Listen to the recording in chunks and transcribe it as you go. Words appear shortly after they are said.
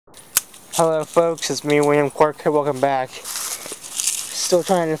Hello folks, it's me, William Quirk. Welcome back. Still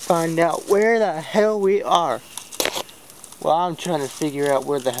trying to find out where the hell we are. Well, I'm trying to figure out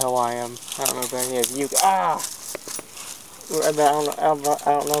where the hell I am. I don't know about any of you. I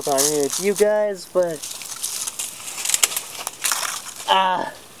don't know about any of you guys, but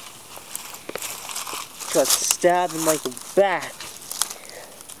got stabbed in like the back.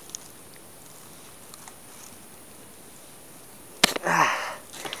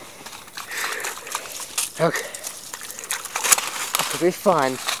 Okay. It'll be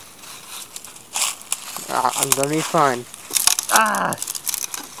fine. I'm gonna be fine.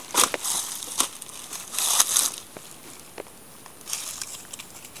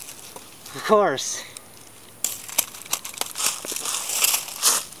 Of course.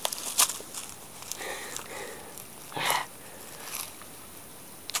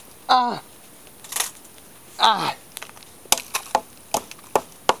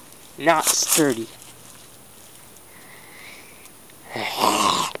 Not sturdy.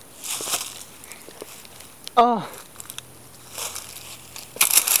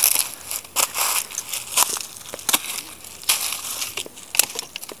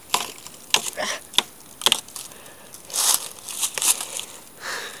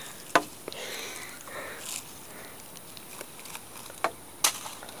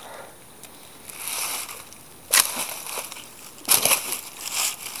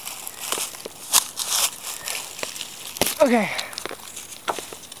 Okay.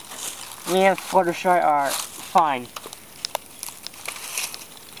 Me and Fluttershy are fine.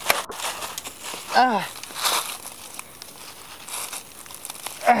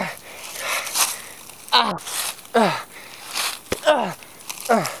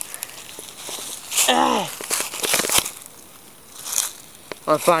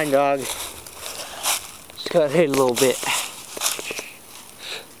 I'm fine, dog. Just got hit a little bit.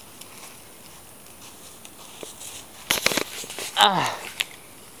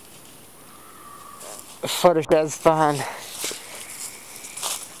 Fluttershy's fine.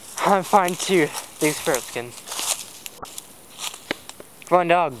 I'm fine too. Thanks for asking. Come on,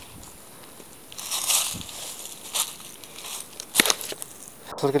 dog.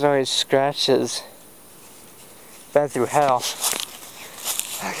 Look at all these scratches. Been through hell.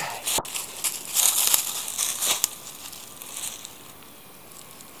 Okay.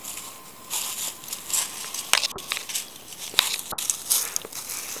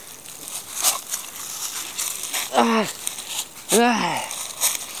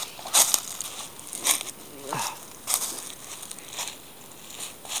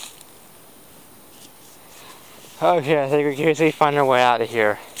 Okay, I think we can easily find our way out of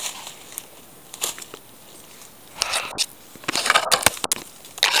here.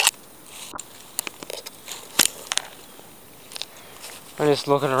 I'm just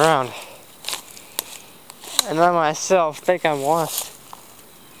looking around. And I myself think I'm lost.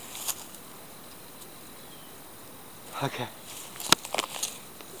 Okay.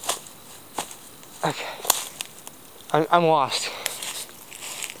 Okay. I'm lost.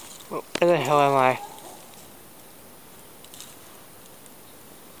 Where the hell am I?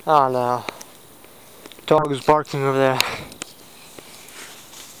 Oh no. Dog is barking over there.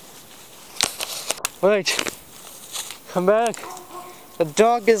 Wait. Come back. The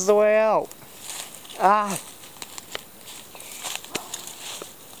dog is the way out.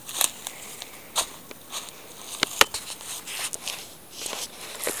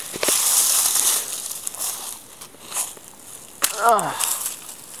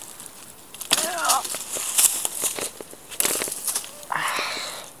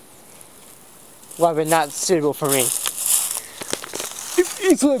 Weapon not suitable for me.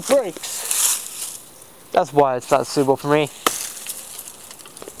 It easily breaks. That's why it's not suitable for me.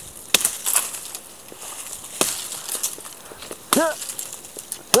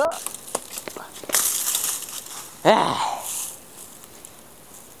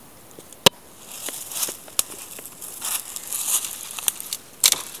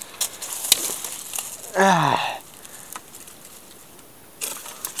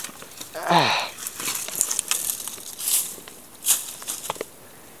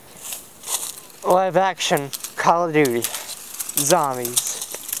 Live action Call of Duty Zombies.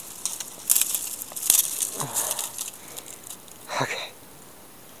 Okay.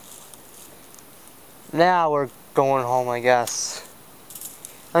 Now we're going home, I guess.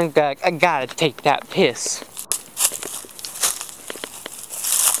 I gotta take that piss.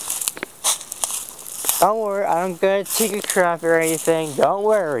 Don't worry, I don't gotta take a crap or anything. Don't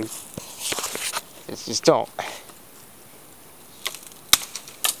worry. Just don't.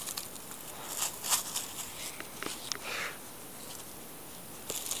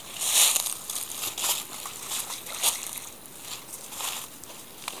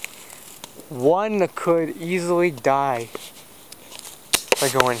 one could easily die by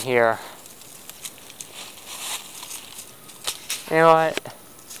going here. You know what?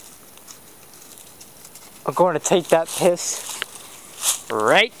 I'm going to take that piss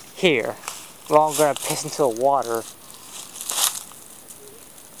right here. Well, I'm going to piss into the water.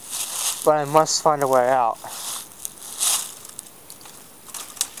 But I must find a way out.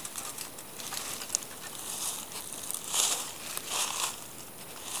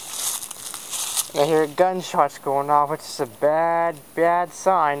 I hear gunshots going off, which is a bad, bad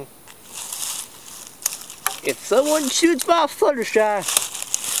sign. If someone shoots my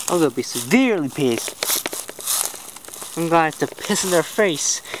Fluttershy, I'm gonna be severely pissed. I'm gonna have to piss in their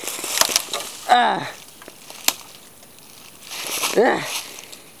face. Ah! Ah!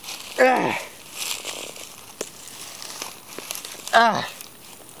 Ah! Ah!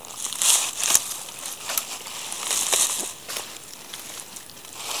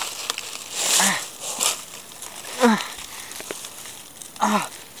 Ah!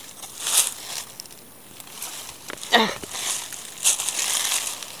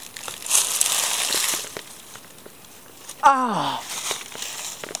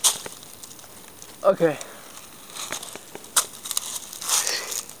 Okay.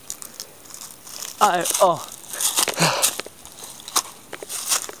 Oh.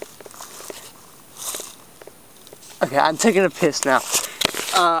 Okay, I'm taking a piss now.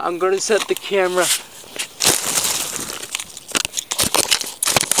 I'm going to set the camera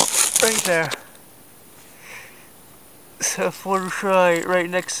right there. So Fluttershy right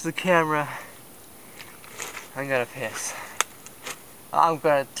next to the camera. I'm gonna piss. I'm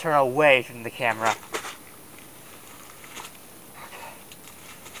gonna turn away from the camera.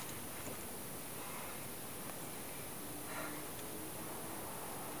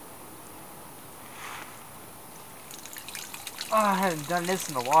 Oh, I haven't done this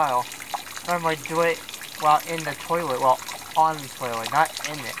in a while. Normally I do it while in the toilet, well, on the toilet, not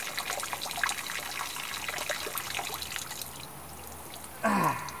in it.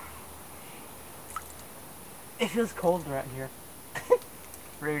 It feels colder out here.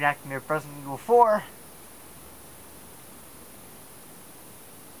 Reenacting their Resident Evil 4.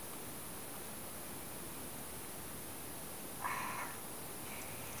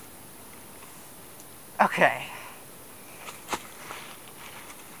 Okay.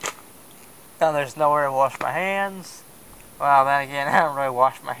 Now there's nowhere to wash my hands. Well, then again, I don't really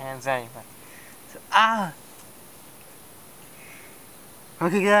wash my hands anyway. So,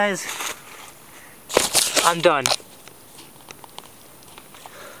 okay, guys. I'm done.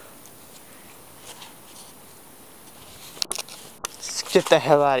 Let's get the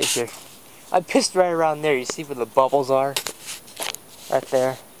hell out of here. I pissed right around there. You see where the bubbles are? Right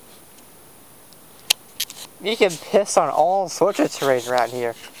there. You can piss on all sorts of terrain around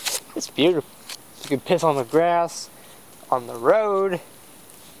here. It's beautiful. You can piss on the grass, on the road.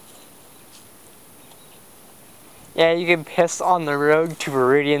 Yeah, you can piss on the road to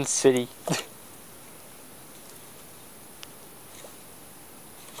Viridian City.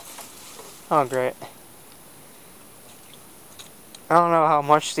 Oh, great. I don't know how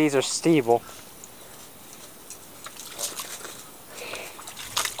much these are stable.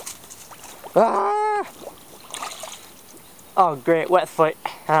 Ah! Oh, great, wet foot.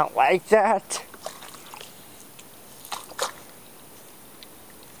 I don't like that.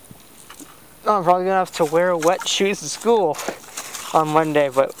 I'm probably gonna have to wear wet shoes to school on Monday,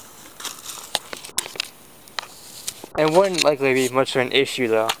 but it wouldn't likely be much of an issue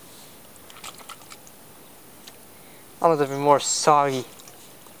though. I'm gonna be more soggy.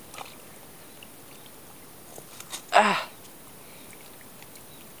 Ah.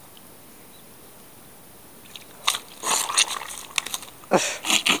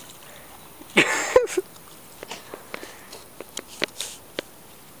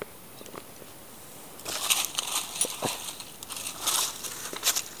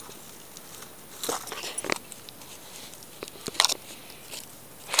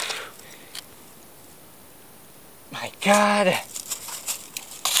 My God.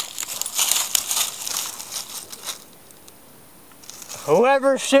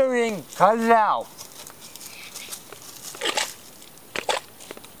 Whoever's shooting, cut it out.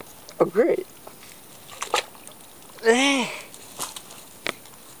 Oh, great. I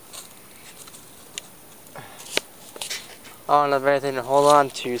don't have anything to hold on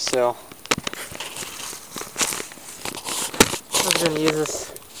to, so I'm just gonna use this.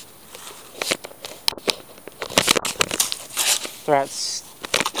 That's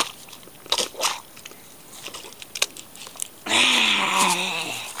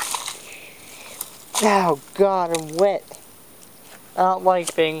oh God, I'm wet. I don't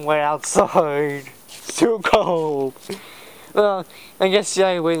like being wet outside. It's too cold. Well, I guess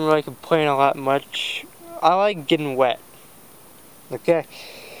I wouldn't really complain all that much. I like getting wet. Okay?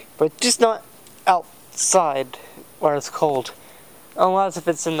 But just not outside where it's cold. Unless if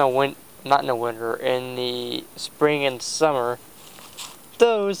it's in the not in the winter, in the spring and summer.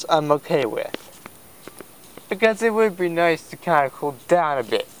 Those I'm okay with. Because it would be nice to kind of cool down a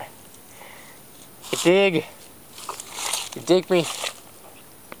bit. You dig? You dig me?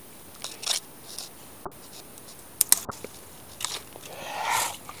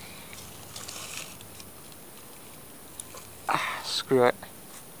 Screw it.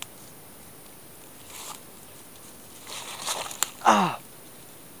 Ah!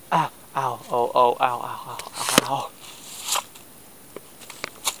 Ah! Ow! Oh! Oh! Ow! Ow! Ow! Ow!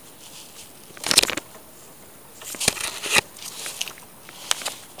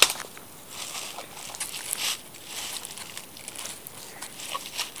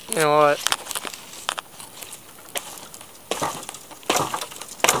 You know what?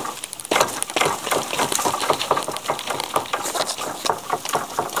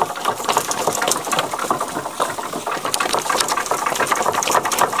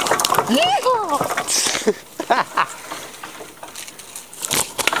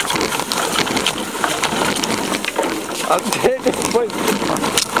 I'm dead this place.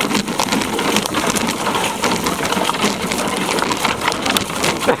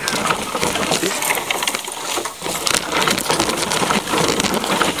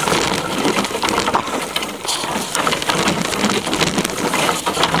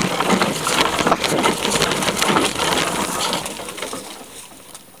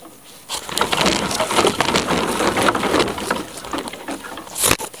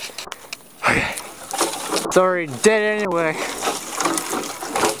 It's already dead anyway.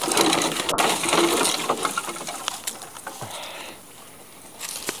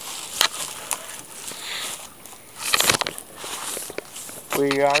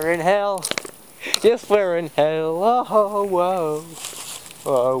 We are in hell. Yes, we're in hell. Oh, whoa.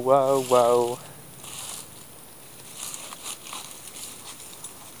 Whoa, whoa, whoa.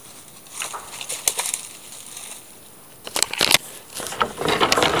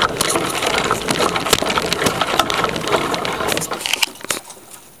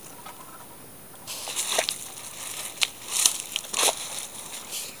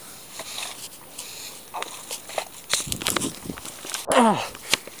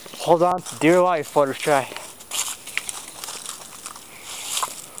 Hold on to dear life, Fluttershy.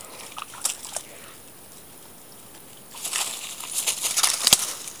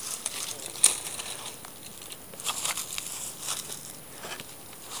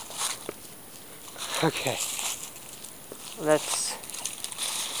 Okay.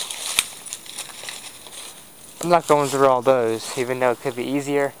 I'm not going through all those, even though it could be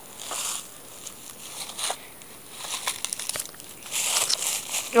easier.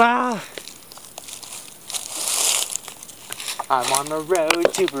 Ah! I'm on the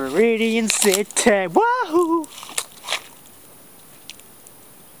road to Meridian City. Wahoo!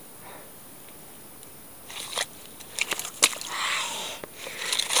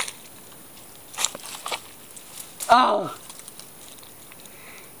 Oh!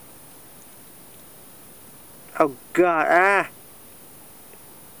 Oh God! Ah!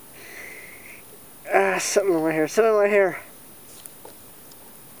 Ah! Something in my hair. Something in my hair.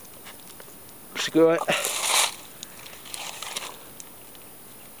 Screw it.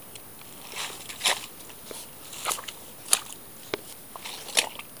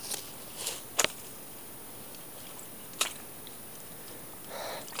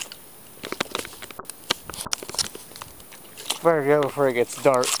 Better go before it gets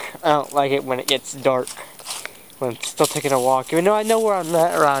dark. I don't like it when it gets dark. When it's still taking a walk. Even though I know where I'm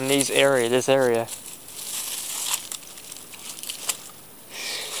at around this area.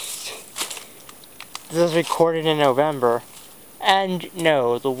 This is recorded in November. And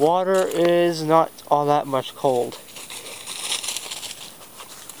no, the water is not all that much cold.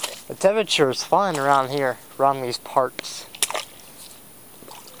 The temperature is fine around here, around these parts.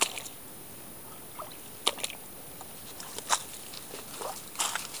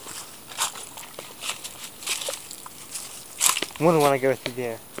 Wouldn't want to go through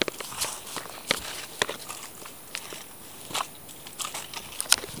there.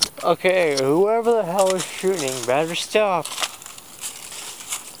 Okay, whoever the hell is shooting, better stop.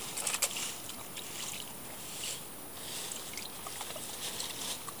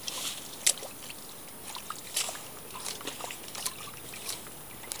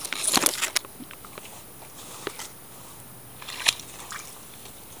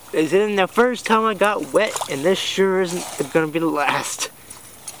 This isn't the first time I got wet, and this sure isn't gonna be the last.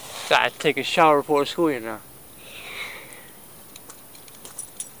 Gotta take a shower before school, you know.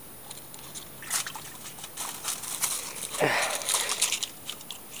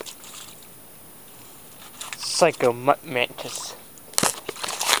 Psycho mutt mantis.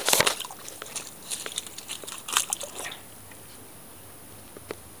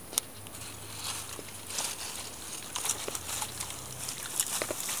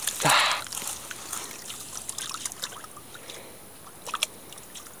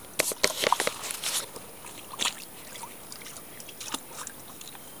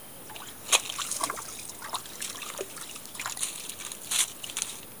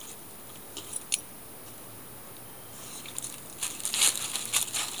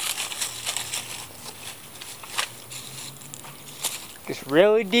 It's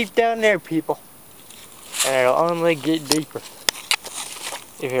really deep down there, people. And it'll only get deeper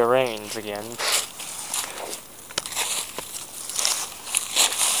if it rains again.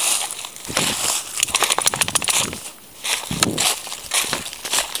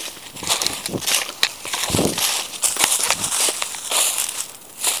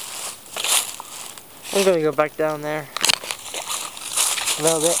 I'm gonna go back down there a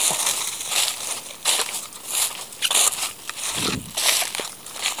little bit.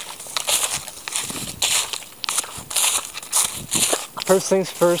 First things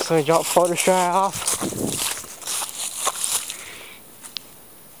first, let me drop Fluttershy off.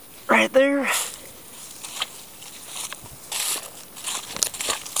 Right there.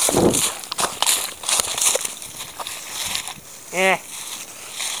 Yeah.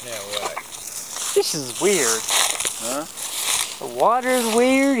 Yeah, what? This is weird. Huh? The water's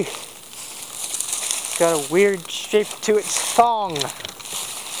weird. It's got a weird shape to its thong.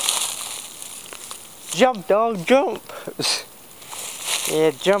 Jump, dog, jump.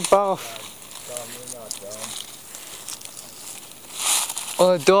 Yeah, jump off.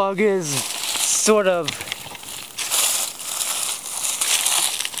 Well, the dog is sort of.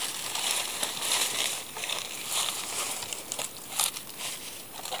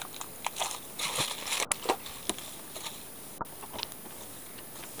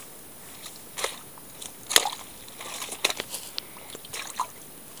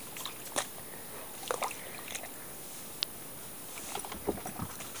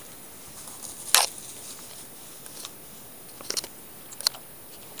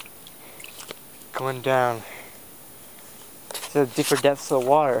 Going down to the deeper depths of the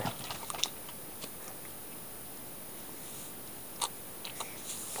water.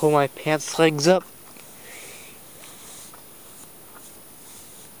 Pull my pants legs up.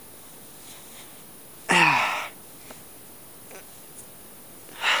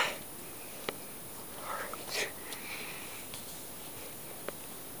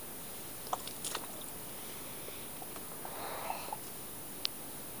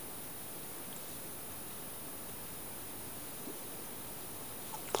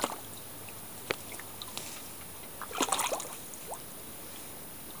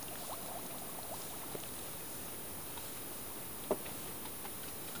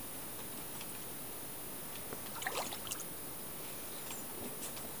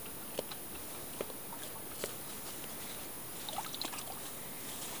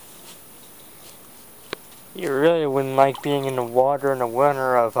 You really wouldn't like being in the water in the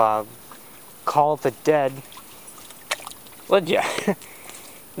winter of Call of the Dead, would ya?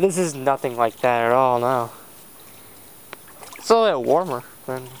 This is nothing like that at all now. It's a little warmer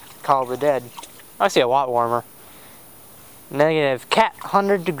than Call of the Dead. Actually, a lot warmer. Negative cat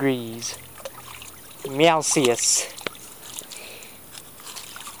 100 degrees. Celsius.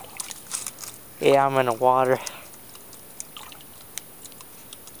 Yeah, I'm in the water.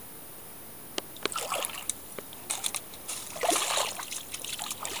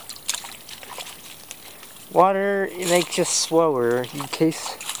 Water makes you slower, in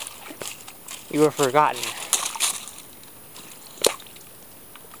case you were forgotten.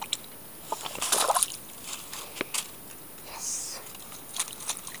 Yes.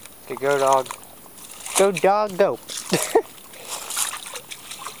 Okay, go dog. Go dog, go.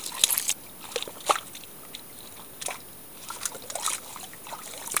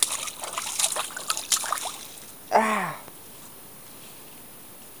 Ah.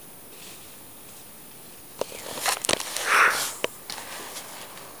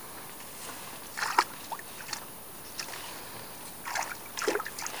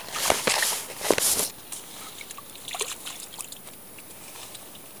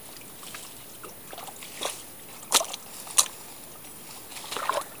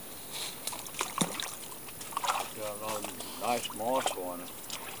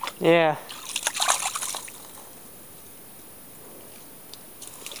 Yeah.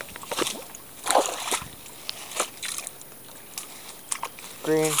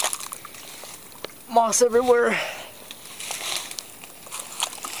 Green. Moss everywhere.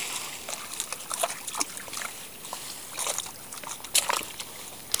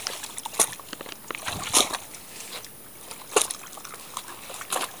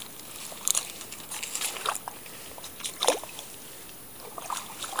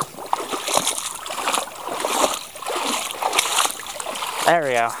 There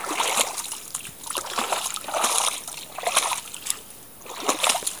we go.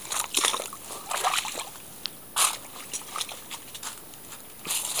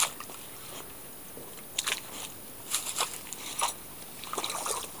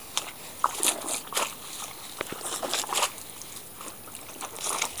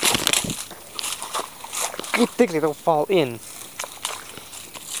 You think they don't fall in.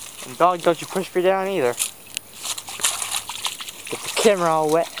 And dog, don't you push me down either. Get the camera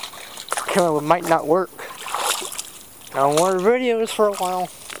all wet. The camera might not work. No more videos for a while.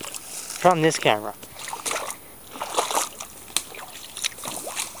 From this camera.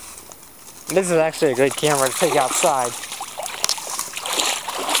 This is actually a good camera to take outside.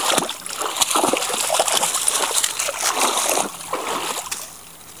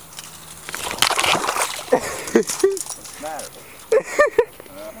 What's the matter?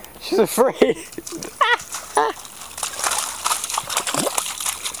 She's afraid.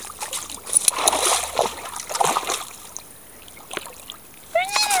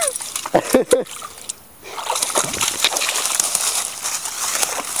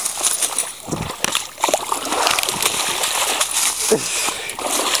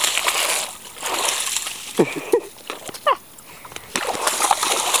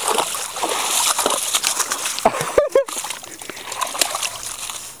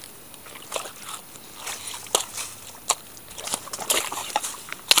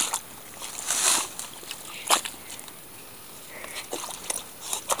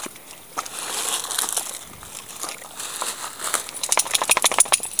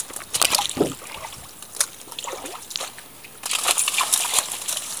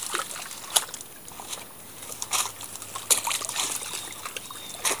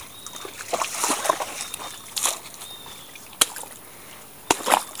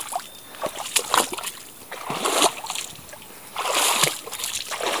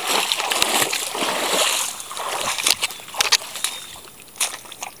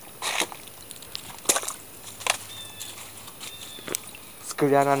 Go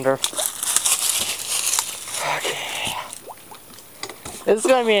down under. Okay. This is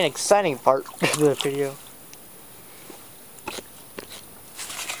gonna be an exciting part of the video.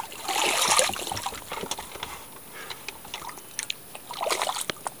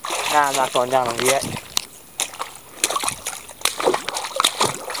 Nah, I'm not going down under yet.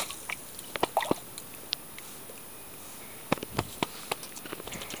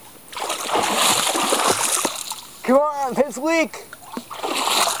 Come on, it's weak!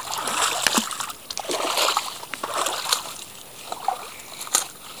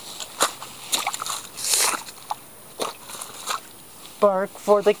 Bark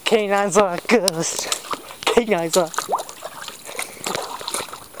for the canines are ghost. Canines are.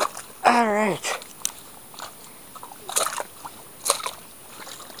 Alright.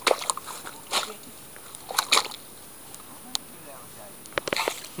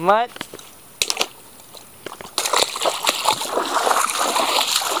 What?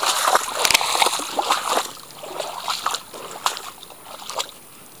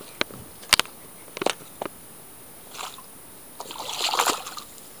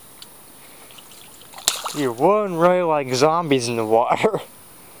 You wouldn't really like zombies in the water.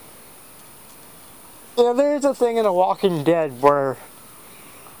 You know, there's a thing in The Walking Dead where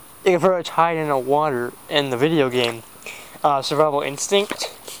you can pretty much hide in the water in the video game, Survival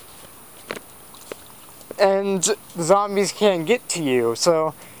Instinct. And the zombies can't get to you,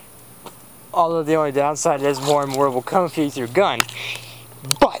 so although the only downside is more and more will come for you with your gun.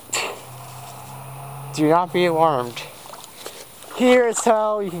 But do not be alarmed. Here is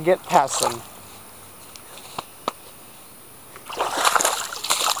how you can get past them.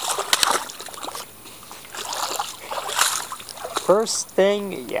 First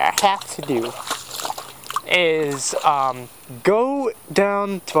thing you have to do is go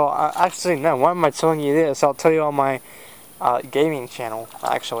down to, actually no, why am I telling you this? I'll tell you on my gaming channel,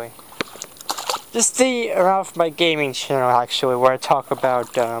 actually. Just see around my gaming channel, actually, where I talk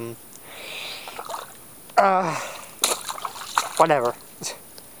about whatever.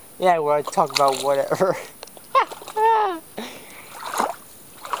 Yeah, where I talk about whatever.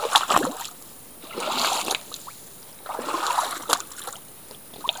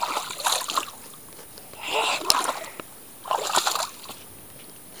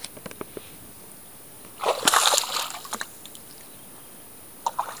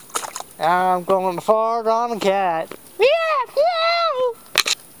 I'm going to fart on a cat. Meow, meow.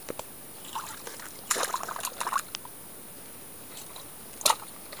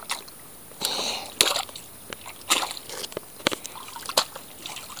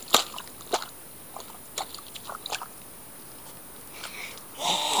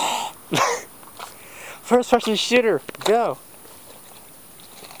 First person shooter, go.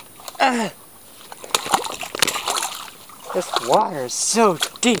 This water is so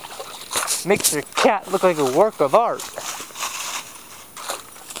deep. Makes your cat look like a work of art.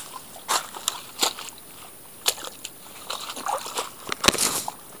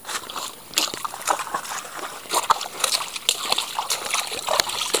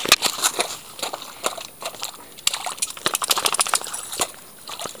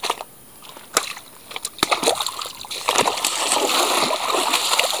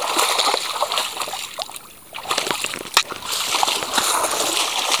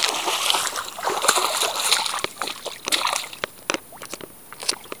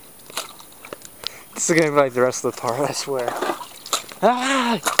 This is gonna be like the rest of the part, I swear.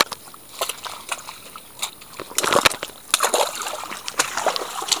 Ah!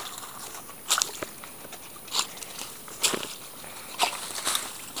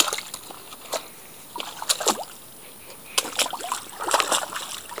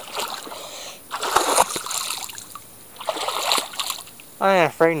 I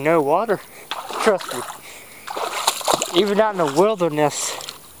ain't afraid of no water. Trust me. Even out in the wilderness,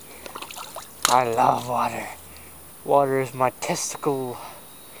 I love water. Water is my testicle.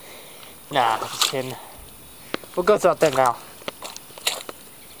 Nah, just kidding. What goes out there now?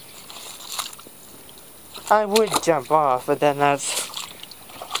 I would jump off, but then that's...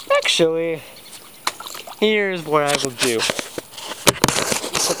 Actually, here's what I will do.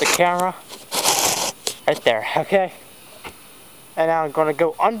 Set the camera right there, okay? And now I'm gonna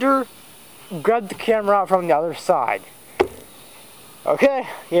go under, grab the camera out from the other side. Okay?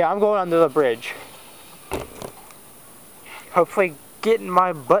 Yeah, I'm going under the bridge. Hopefully getting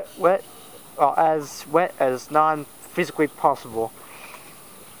my butt wet as non-physically possible.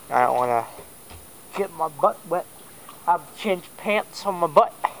 I don't want to get my butt wet. I've changed pants on my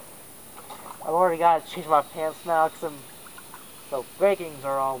butt. I've already got to change my pants now because the leggings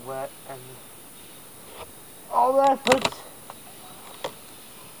are all wet and all that, but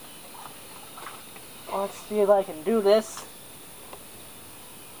let's see if I can do this.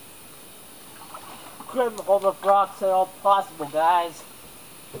 Grab hold of rocks at all possible, guys.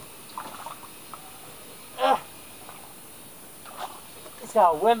 It's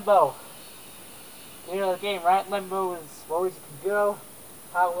got a limbo. You know the game, right? Limbo is as low as you can go.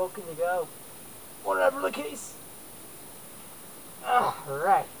 How low can you go? Whatever the case.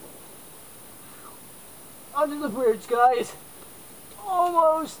 Alright. Under the bridge, guys.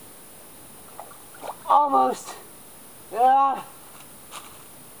 Almost. Almost. Yeah.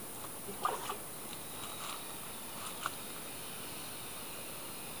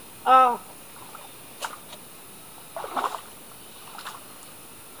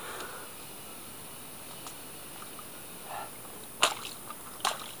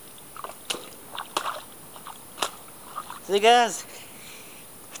 See guys,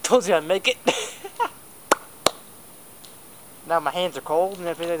 I told you I'd make it. Now my hands are cold and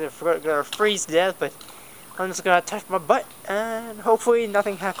I feel like they're gonna freeze to death, but I'm just gonna touch my butt and hopefully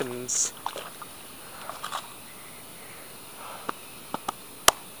nothing happens.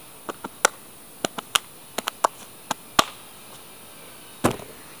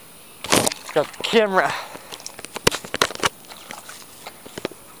 Got the camera.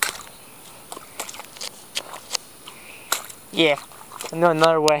 Yeah, I know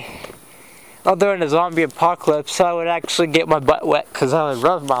another way. I'll do it in a zombie apocalypse so I would actually get my butt wet because I would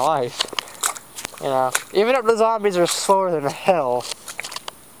love my life. You know, even if the zombies are slower than hell,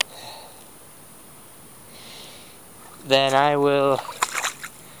 then I will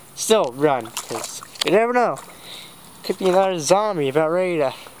still run because you never know. Could be another zombie about ready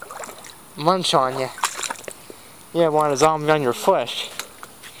to munch on you. You don't want a zombie on your flesh.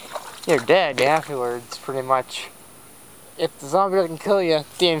 You're dead afterwards, pretty much. If the zombie doesn't kill you,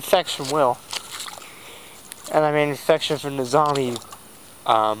 the infection will. And I mean infection from the zombie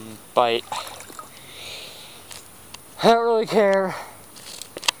bite. I don't really care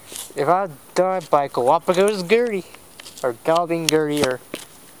if I die by Galapagos Gertie or Galloping Gertie or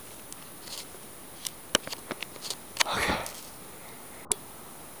okay.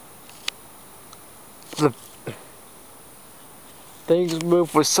 The things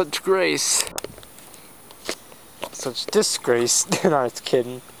move with such grace. Such disgrace. No, I was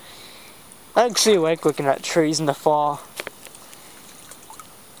kidding. I actually like looking at trees in the fall.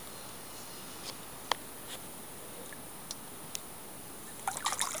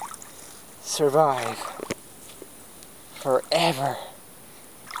 survive forever.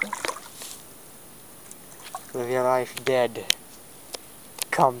 Live your life dead.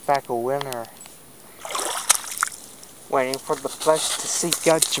 Come back a winner. Waiting for the flesh to seek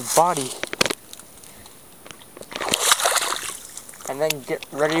out your body. And then get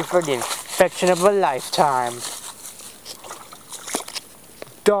ready for the infection of a lifetime.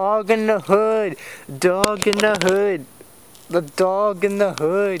 Dog in the hood, dog in the hood, the dog in the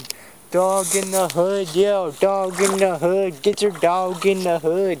hood, dog in the hood, yo, dog in the hood, get your dog in the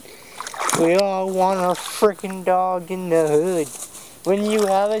hood. We all want a freaking dog in the hood. When you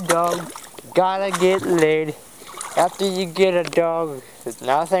have a dog, gotta get laid. After you get a dog,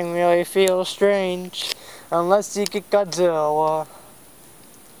 nothing really feels strange, unless you get Godzilla.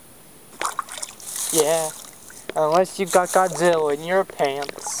 Yeah, unless you got Godzilla in your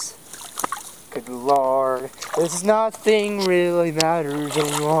pants. Good lord, there's nothing really matters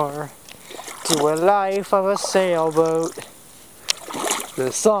anymore to a life of a sailboat.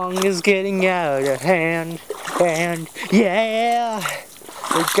 The song is getting out of hand, and yeah,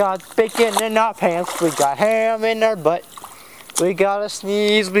 we got bacon in our pants, we got ham in our butt. We gotta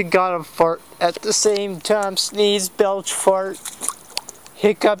sneeze, we gotta fart at the same time. Sneeze, belch, fart.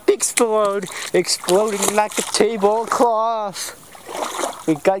 Hiccup, explode, exploding like a tablecloth.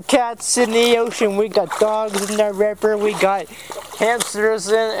 We got cats in the ocean, we got dogs in the river, we got hamsters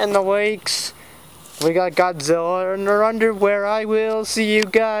in the lakes. We got Godzilla in their underwear. I will see you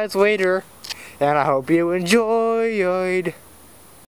guys later, and I hope you enjoyed.